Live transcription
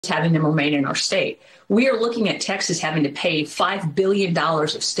having them remain in our state. We are looking at Texas having to pay $5 billion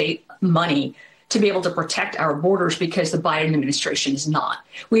of state money to be able to protect our borders because the Biden administration is not.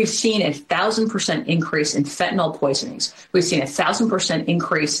 We've seen 1,000% increase in fentanyl poisonings. We've seen 1,000%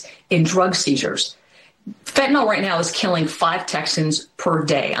 increase in drug seizures. Fentanyl right now is killing 5 Texans per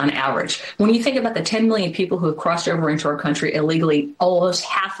day on average. When you think about the 10 million people who have crossed over into our country illegally, almost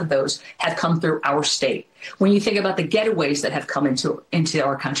half of those have come through our state. When you think about the getaways that have come into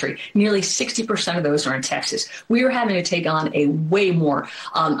our country, nearly 60% of those are in Texas. We are having to take on a way more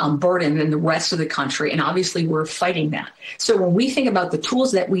burden than the rest of the country, and obviously we're fighting that. So when we think about the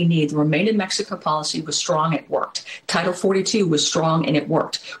tools that we need, the Remain in Mexico policy was strong, it worked. Title 42 was strong, and it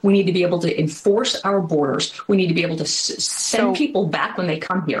worked. We need to be able to enforce our borders. We need to be able to send people back when they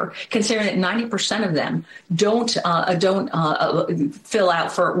come here, considering that 90% of them don't fill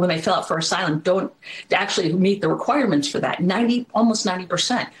out for, when they fill out for asylum, don't actually meet the requirements for that. Almost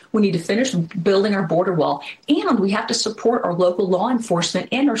 90%. We need to finish building our border wall, and we have to support our local law enforcement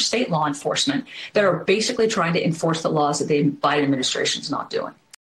and our state law enforcement that are basically trying to enforce the laws that the Biden administration is not doing.